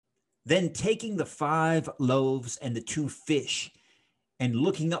Then taking the 5 loaves and the 2 fish, and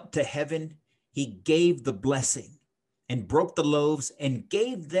looking up to heaven, he gave the blessing and broke the loaves and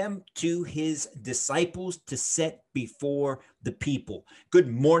gave them to his disciples to set before the people. Good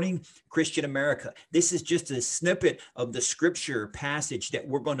morning, Christian America. This is just a snippet of the scripture passage that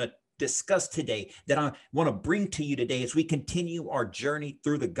we're going to discuss today, that I want to bring to you today as we continue our journey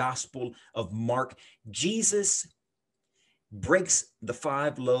through the Gospel of Mark. Jesus breaks the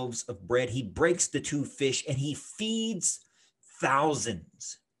 5 loaves of bread, he breaks the 2 fish, and he feeds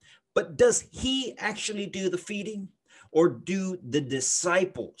thousands. But does he actually do the feeding, or do the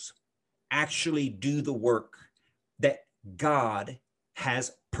disciples actually do the work that God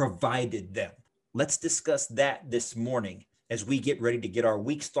has provided them? Let's discuss that this morning as we get ready to get our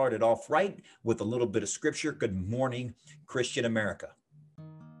week started off right with a little bit of scripture. Good morning, Christian America.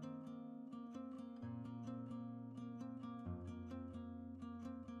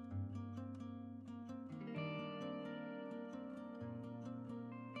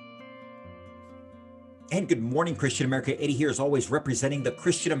 And good morning, Christian America. Eddie here, as always, representing the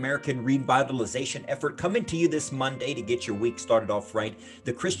Christian American revitalization effort, coming to you this Monday to get your week started off right.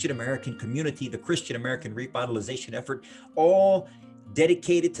 The Christian American community, the Christian American revitalization effort, all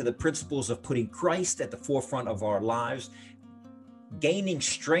dedicated to the principles of putting Christ at the forefront of our lives, gaining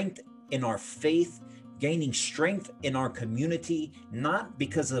strength in our faith, gaining strength in our community, not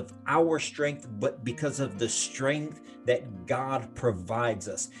because of our strength, but because of the strength that God provides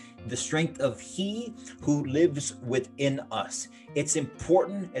us, the strength of He who lives within us. It's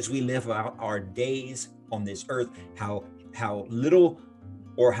important as we live out our days on this earth, how little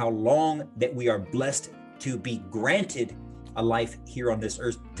or how long that we are blessed to be granted a life here on this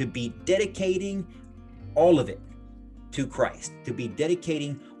earth, to be dedicating all of it to Christ, to be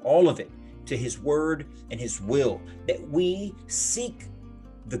dedicating all of it to His word and His will, that we seek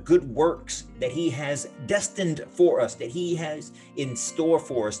the good works that He has destined for us, that He has in store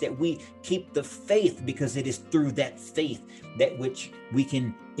for us, that we keep the faith, because it is through that faith that which we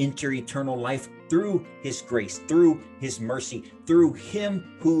can enter eternal life, through His grace, through His mercy, through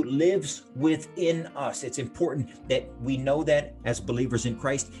Him who lives within us. It's important that we know that as believers in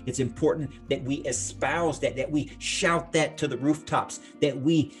Christ. It's important that we espouse that we shout that to the rooftops, that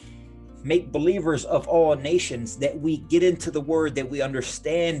we make believers of all nations, that we get into the word, that we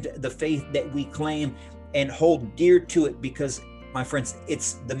understand the faith that we claim and hold dear to it, because, my friends,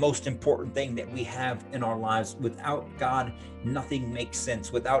 it's the most important thing that we have in our lives. Without God, nothing makes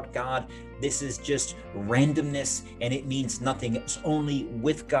sense. Without God, this is just randomness, and it means nothing. It's only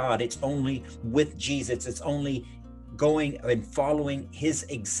with God. It's only with Jesus. It's only going and following His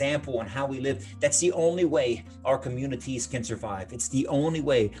example and how we live. That's the only way our communities can survive. It's the only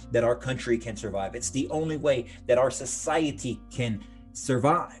way that our country can survive. It's the only way that our society can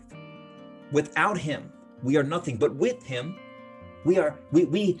survive. Without Him, we are nothing, but with Him, we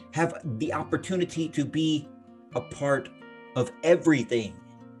have the opportunity to be a part of everything,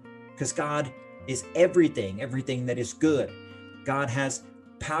 because God is everything that is good. God has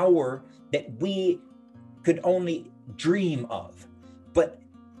power that we could only dream of, but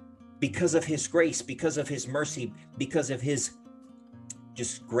because of His grace, because of His mercy, because of His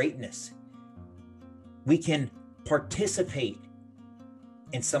just greatness, we can participate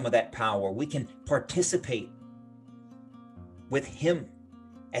in some of that power. We can participate with Him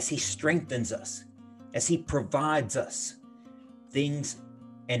as He strengthens us, as He provides us things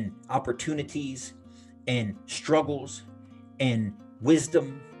and opportunities and struggles and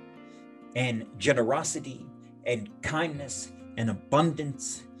wisdom and generosity and kindness and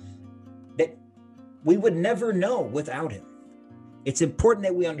abundance that we would never know without Him. It's important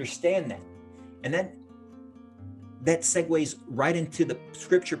that we understand that. And that segues right into the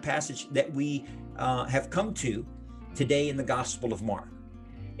scripture passage that we have come to today in the Gospel of Mark.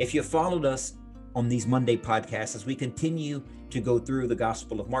 If you followed us on these Monday podcasts, as we continue to go through the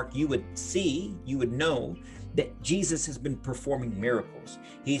Gospel of Mark, you would know that Jesus has been performing miracles.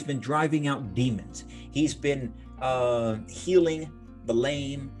 He's been driving out demons. He's been healing the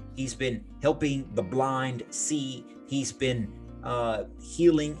lame. He's been helping the blind see. He's been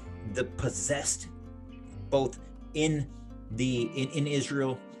healing the possessed, both in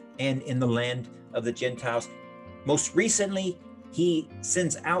Israel and in the land of the Gentiles. Most recently, He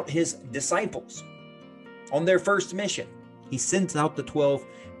sends out His disciples on their first mission. He sends out the 12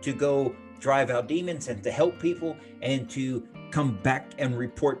 to go drive out demons and to help people and to come back and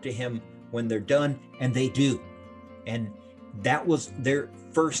report to Him when they're done, and they do. And that was their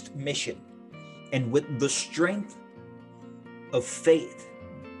first mission. And with the strength of faith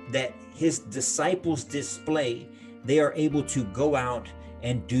that His disciples display, they are able to go out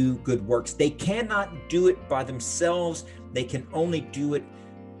and do good works. They cannot do it by themselves. They can only do it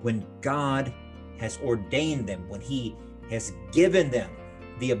when God has ordained them, when he has given them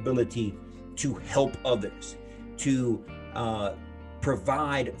the ability to help others, to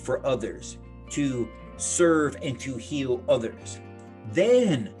provide for others, to serve and to heal others.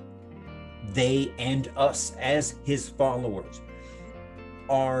 Then they and us as his followers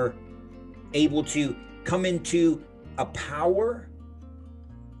are able to come into a power,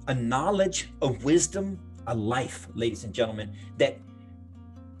 a knowledge, a wisdom, a life, ladies and gentlemen, that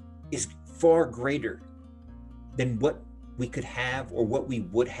is far greater than what we could have or what we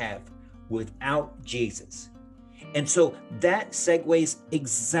would have without Jesus. And so that segues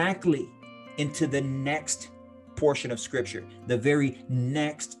exactly into the next portion of scripture, the very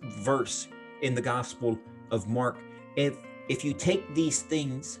next verse in the Gospel of Mark. If you take these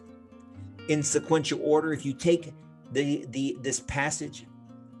things in sequential order, if you take this passage,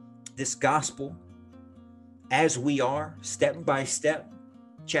 this gospel, as we are, step by step,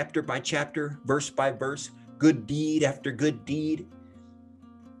 chapter by chapter, verse by verse, good deed after good deed,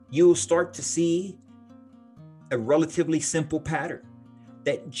 you'll start to see a relatively simple pattern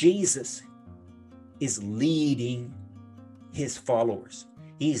that Jesus is leading his followers.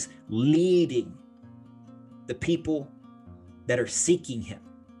 He's leading the people that are seeking him,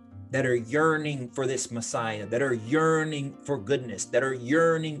 that are yearning for this Messiah, that are yearning for goodness, that are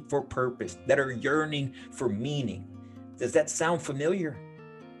yearning for purpose, that are yearning for meaning. Does that sound familiar?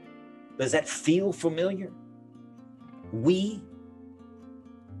 Does that feel familiar? We,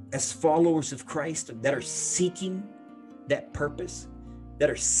 as followers of Christ that are seeking that purpose, that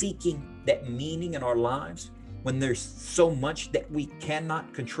are seeking that meaning in our lives, when there's so much that we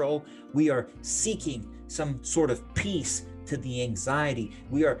cannot control, we are seeking some sort of peace to the anxiety.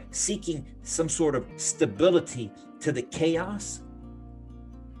 We are seeking some sort of stability to the chaos.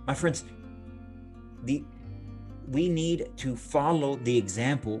 My friends, we need to follow the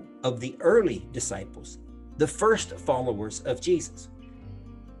example of the early disciples, the first followers of Jesus,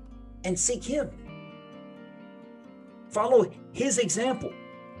 and seek him. Follow his example.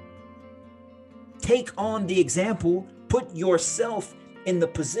 Take on the example, put yourself in the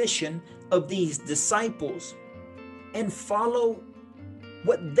position of these disciples and follow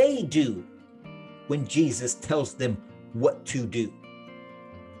what they do when Jesus tells them what to do.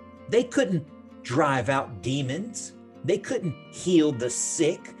 They couldn't drive out demons. They couldn't heal the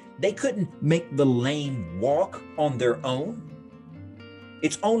sick. They couldn't make the lame walk on their own.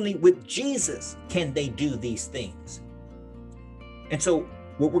 It's only with Jesus can they do these things. And so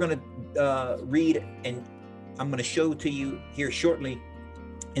what we're going to read, and I'm going to show to you here shortly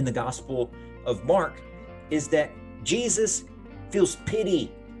in the Gospel of Mark, is that Jesus feels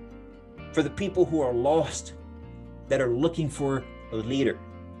pity for the people who are lost, that are looking for a leader.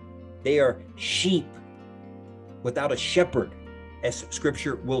 They are sheep without a shepherd, as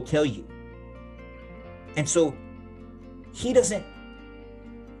scripture will tell you. And so he doesn't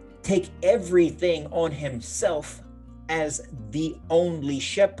take everything on himself as the only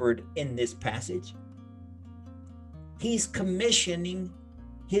shepherd in this passage. He's commissioning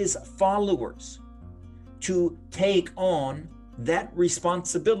his followers to take on that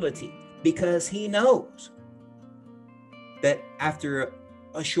responsibility, because he knows that after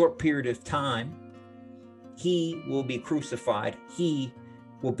a short period of time, he will be crucified, he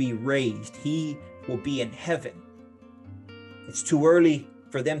will be raised, he will be in heaven. It's too early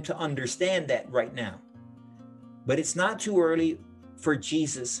for them to understand that right now. But it's not too early for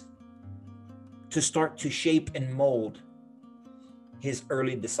Jesus to start to shape and mold his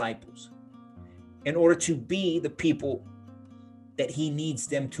early disciples in order to be the people that he needs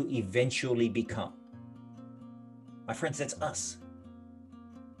them to eventually become. My friends, that's us.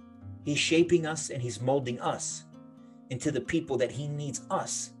 He's shaping us and he's molding us into the people that he needs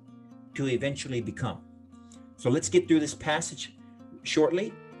us to eventually become. So let's get through this passage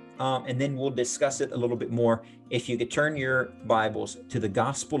shortly, and then we'll discuss it a little bit more. If you could turn your Bibles to the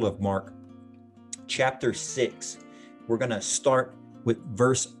Gospel of Mark, chapter 6. We're going to start with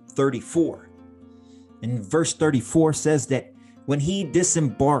verse 34. And verse 34 says that when he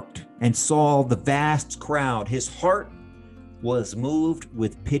disembarked and saw the vast crowd, his heart was moved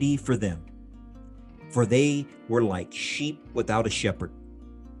with pity for them, for they were like sheep without a shepherd.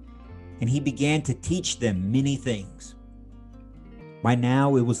 And he began to teach them many things. By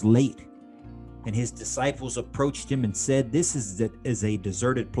now it was late, and his disciples approached him and said, "This is a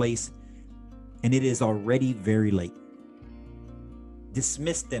deserted place, and it is already very late.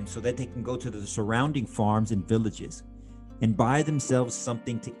 Dismiss them so that they can go to the surrounding farms and villages and buy themselves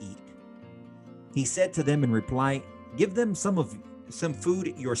something to eat." He said to them in reply, "Give them some some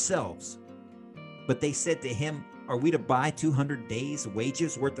food yourselves. But they said to him, are we to buy 200 days'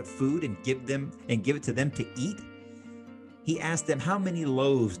 wages worth of food and give it to them to eat? He asked them, how many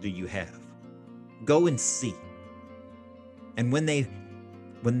loaves do you have? Go and see. And when they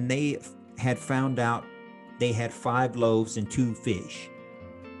had found out, they had 5 loaves and 2 fish.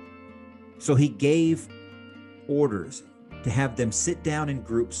 So he gave orders to have them sit down in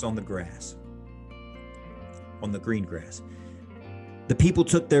groups on the grass, on the green grass. The people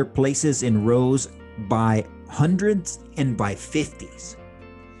took their places in rows by hundreds and by 50s.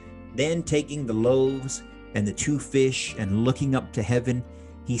 Then taking the loaves and the 2 fish and looking up to heaven,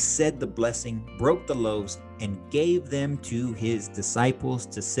 he said the blessing, broke the loaves, and gave them to his disciples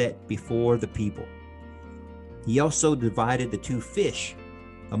to set before the people. He also divided the 2 fish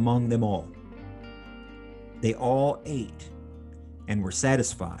among them all. They all ate and were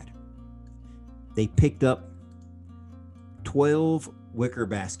satisfied. They picked up 12 wicker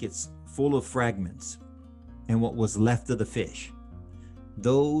baskets full of fragments and what was left of the fish.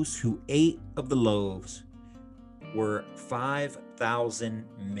 Those who ate of the loaves were 5,000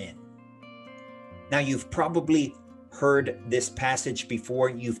 men. Now, you've probably heard this passage before.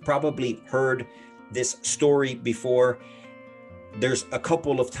 You've probably heard this story before. There's a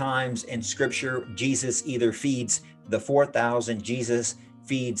couple of times in scripture, Jesus either feeds the 4,000, Jesus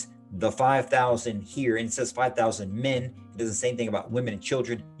feeds the 5,000 here, and it says 5,000 men. It doesn't say anything about women and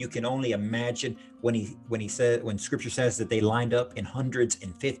children. You can only imagine when scripture says that they lined up in hundreds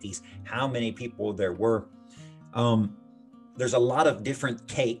and 50s, how many people there were. There's a lot of different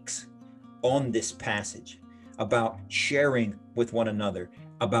takes on this passage about sharing with one another,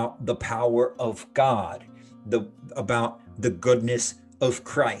 about the power of God, about the goodness of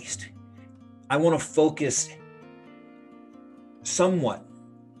Christ. I want to focus somewhat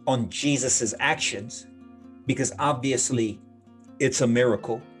on Jesus's actions, because obviously it's a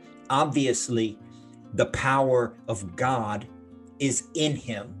miracle. Obviously, the power of God is in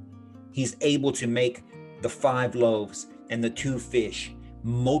him. He's able to make the 5 loaves and the 2 fish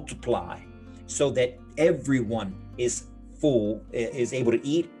multiply so that everyone is full, is able to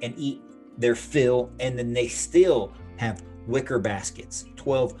eat their fill, and then they still have wicker baskets,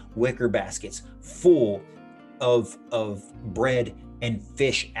 12 wicker baskets full of bread and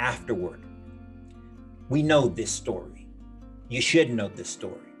fish afterward. We know this story. You should know this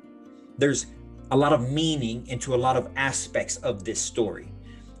story. There's a lot of meaning into a lot of aspects of this story.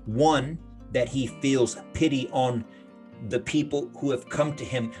 One, that he feels pity on the people who have come to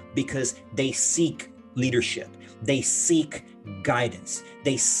him because they seek leadership. They seek guidance.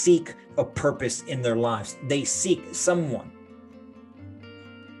 They seek a purpose in their lives. They seek someone.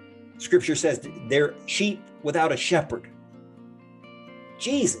 Scripture says they're sheep without a shepherd.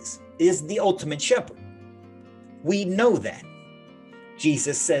 Jesus is the ultimate shepherd. We know that.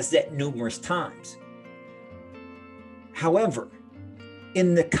 Jesus says that numerous times. However,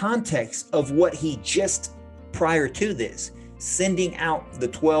 in the context of what he just prior to this, sending out the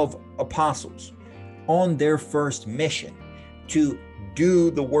 12 apostles on their first mission to do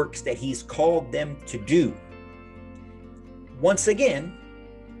the works that he's called them to do. Once again,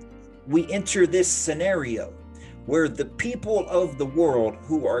 we enter this scenario where the people of the world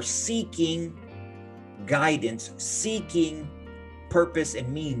who are seeking guidance, seeking purpose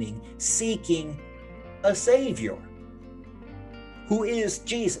and meaning, seeking a savior who is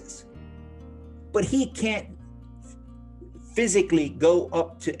Jesus, but he can't physically go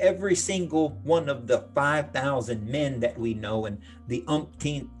up to every single one of the 5,000 men that we know and the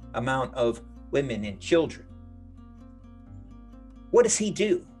umpteenth amount of women and children. What does he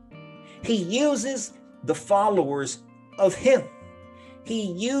do? He uses the followers of him.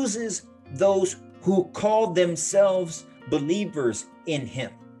 He uses those who call themselves believers in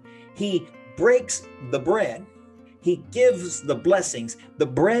him. He breaks the bread. He gives the blessings. The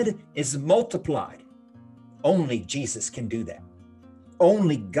bread is multiplied. Only Jesus can do that.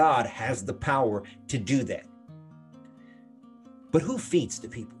 Only God has the power to do that. But who feeds the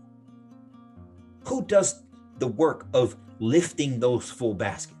people? Who does the work of lifting those full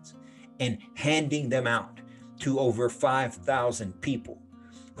baskets and handing them out to over 5,000 people?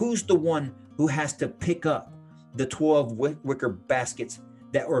 Who's the one who has to pick up the 12 wicker baskets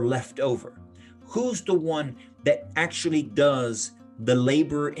that were left over? Who's the one that actually does the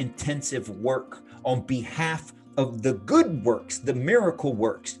labor-intensive work on behalf of the good works, the miracle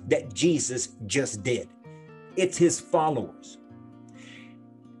works that Jesus just did? It's his followers.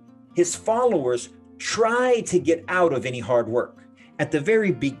 His followers try to get out of any hard work. At the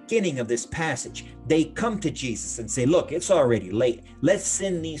very beginning of this passage, they come to Jesus and say, look, it's already late. Let's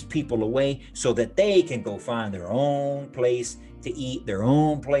send these people away so that they can go find their own place to eat, their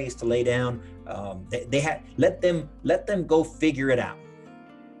own place to lay down. Let them go figure it out.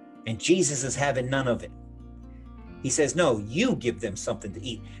 And Jesus is having none of it. He says, no, you give them something to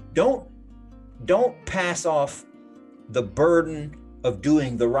eat. Don't pass off the burden of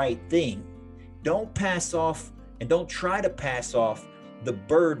doing the right thing. Don't pass off and don't try to pass off the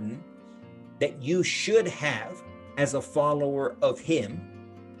burden that you should have as a follower of him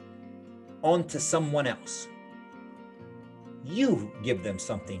onto someone else. You give them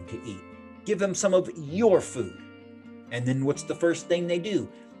something to eat. Give them some of your food. And then what's the first thing they do?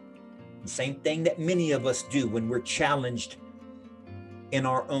 The same thing that many of us do when we're challenged in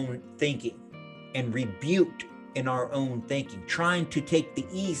our own thinking and rebuked in our own thinking, trying to take the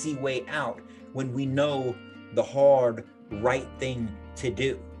easy way out when we know the hard, right thing to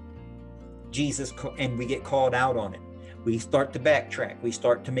do. And we get called out on it. We start to backtrack. We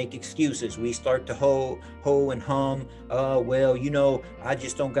start to make excuses. We start to ho and hum. Well, I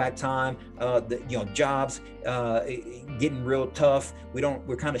just don't got time. Jobs getting real tough.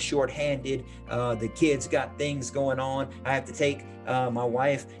 We're kind of short-handed. The kids got things going on. I have to take my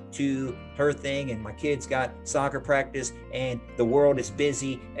wife to her thing, and my kids got soccer practice, and the world is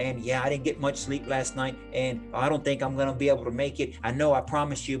busy. And I didn't get much sleep last night, and I don't think I'm gonna be able to make it. I know I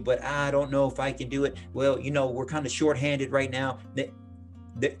promised you, but I don't know if I can do it. Well, we're kind of short-handed right now. That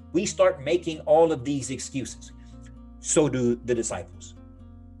we start making all of these excuses. So do the disciples.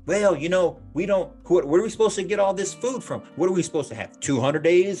 Well, we don't, where are we supposed to get all this food from? What are we supposed to have? 200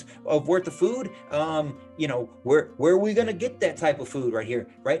 days of worth of food? Where are we going to get that type of food right here,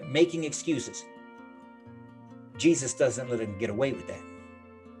 right? Making excuses. Jesus doesn't let them get away with that.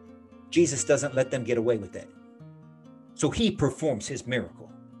 Jesus doesn't let them get away with that. So he performs his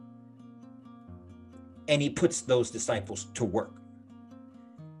miracle. And he puts those disciples to work.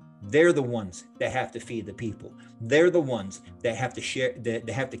 They're the ones that have to feed the people. They're the ones that have to share, that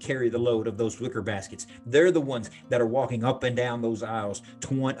have to carry the load of those wicker baskets. They're the ones that are walking up and down those aisles,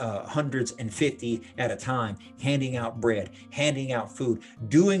 hundreds and 50 at a time, handing out bread, handing out food,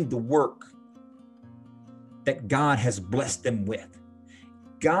 doing the work that God has blessed them with.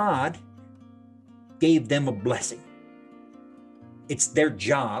 God gave them a blessing. It's their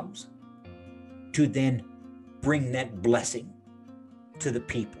jobs to then bring that blessing to the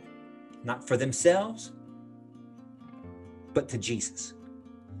people. Not for themselves, but to Jesus.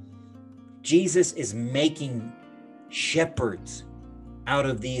 Jesus is making shepherds out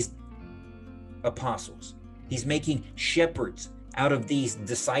of these apostles. He's making shepherds out of these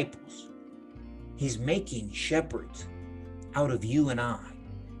disciples. He's making shepherds out of you and I.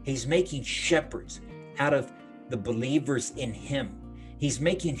 He's making shepherds out of the believers in him. He's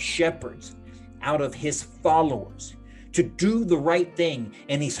making shepherds out of his followers to do the right thing.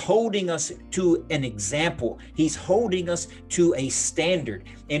 And he's holding us to an example. He's holding us to a standard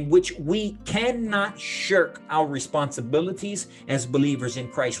in which we cannot shirk our responsibilities as believers in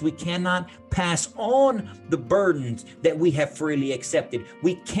Christ. We cannot pass on the burdens that we have freely accepted.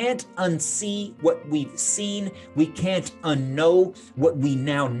 We can't unsee what we've seen. We can't unknow what we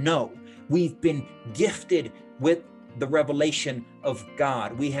now know. We've been gifted with the revelation of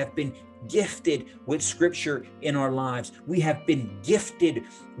God. We have been gifted with scripture in our lives. We have been gifted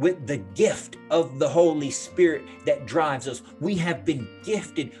with the gift of the Holy Spirit that drives us. We have been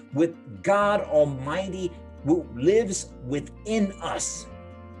gifted with God Almighty who lives within us.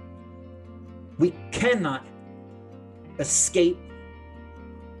 We cannot escape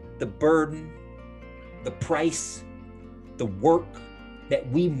the burden, the price, the work that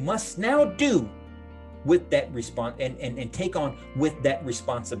we must now do with that response and take on with that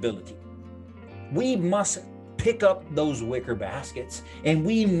responsibility. We must pick up those wicker baskets and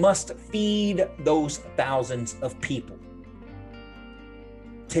we must feed those thousands of people.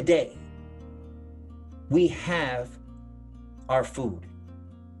 Today, we have our food.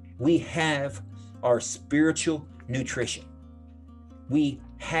 We have our spiritual nutrition. We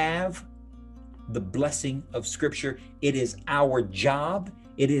have the blessing of Scripture. It is our job.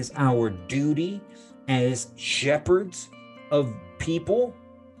 It is our duty as shepherds of people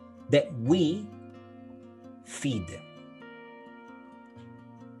that we feed them.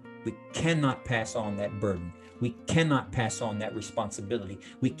 We cannot pass on that burden. We cannot pass on that responsibility.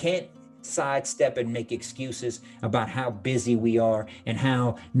 We can't sidestep and make excuses about how busy we are and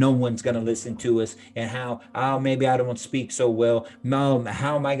how no one's going to listen to us and how, oh, maybe I don't speak so well. No,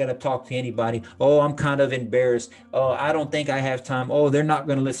 how am I going to talk to anybody? Oh, I'm kind of embarrassed. Oh, I don't think I have time. Oh, they're not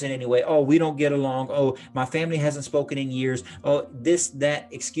going to listen anyway. Oh, we don't get along. Oh, my family hasn't spoken in years. Oh, this, that,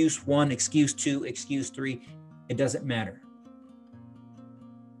 excuse one, excuse two, excuse three. It doesn't matter.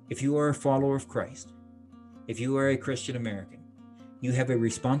 If you are a follower of Christ, if you are a Christian American, you have a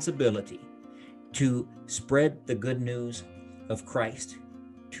responsibility to spread the good news of Christ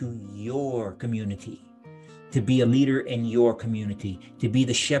to your community, to be a leader in your community, to be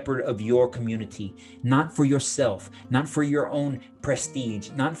the shepherd of your community, not for yourself, not for your own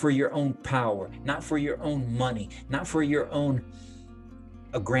prestige, not for your own power, not for your own money, not for your own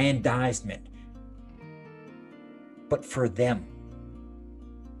aggrandizement, but for them,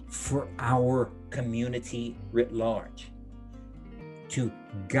 for our community writ large. To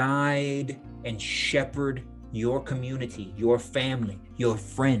guide and shepherd your community, your family, your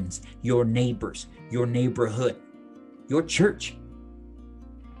friends, your neighbors, your neighborhood, your church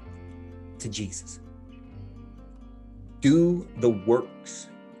to Jesus. Do the works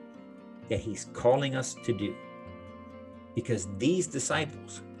that he's calling us to do. Because these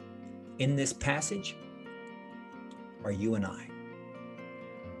disciples in this passage are you and I.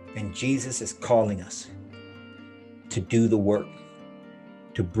 And Jesus is calling us to do the work,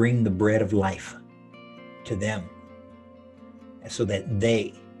 to bring the bread of life to them so that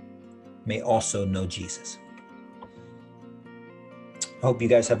they may also know Jesus. I hope you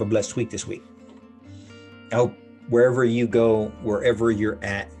guys have a blessed week this week. I hope wherever you go, wherever you're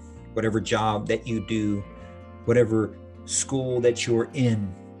at, whatever job that you do, whatever school that you're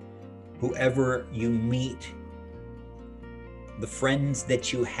in, whoever you meet, the friends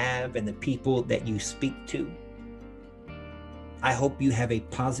that you have and the people that you speak to, I hope you have a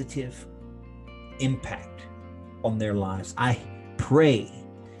positive impact on their lives. I pray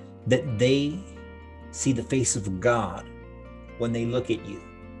that they see the face of God when they look at you,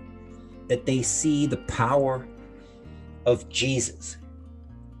 that they see the power of Jesus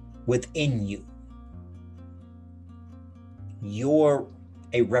within you. You're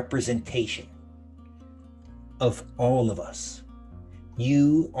a representation of all of us.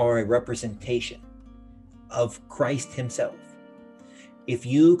 You are a representation of Christ himself. If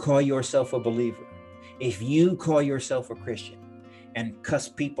you call yourself a believer, if you call yourself a Christian and cuss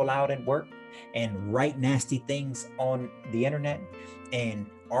people out at work and write nasty things on the internet and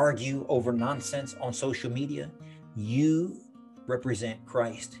argue over nonsense on social media, you represent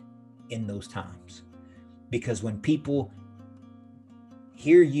Christ in those times. Because when people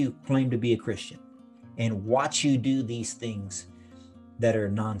hear you claim to be a Christian and watch you do these things that are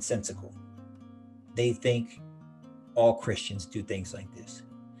nonsensical, they think all Christians do things like this.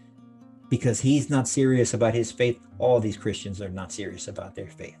 Because he's not serious about his faith, all these Christians are not serious about their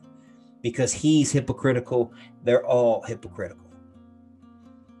faith. Because he's hypocritical, they're all hypocritical.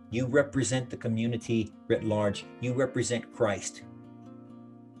 You represent the community writ large. You represent Christ.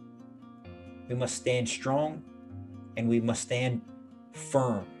 We must stand strong and we must stand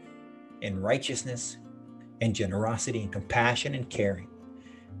firm in righteousness and generosity and compassion and caring,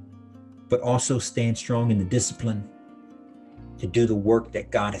 but also stand strong in the discipline to do the work that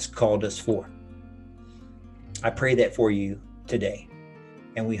God has called us for. I pray that for you today.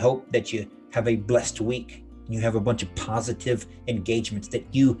 And we hope that you have a blessed week. You have a bunch of positive engagements, that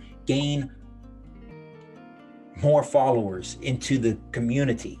you gain more followers into the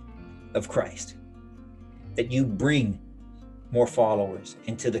community of Christ, that you bring more followers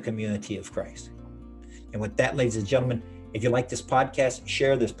into the community of Christ. And with that, ladies and gentlemen, if you like this podcast,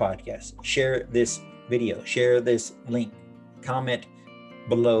 share this podcast, share this video, share this link, comment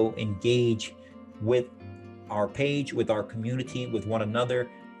below, engage with our page, with our community, with one another.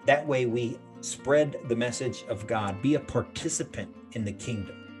 That way we spread the message of God. Be a participant in the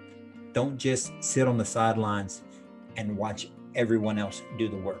kingdom. Don't just sit on the sidelines and watch everyone else do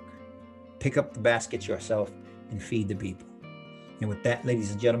the work. Pick up the basket yourself and feed the people. And with that,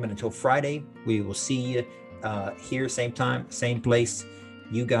 ladies and gentlemen, until Friday, we will see you here, same time, same place.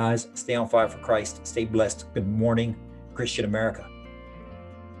 You guys stay on fire for Christ. Stay blessed. Good morning, Christian America.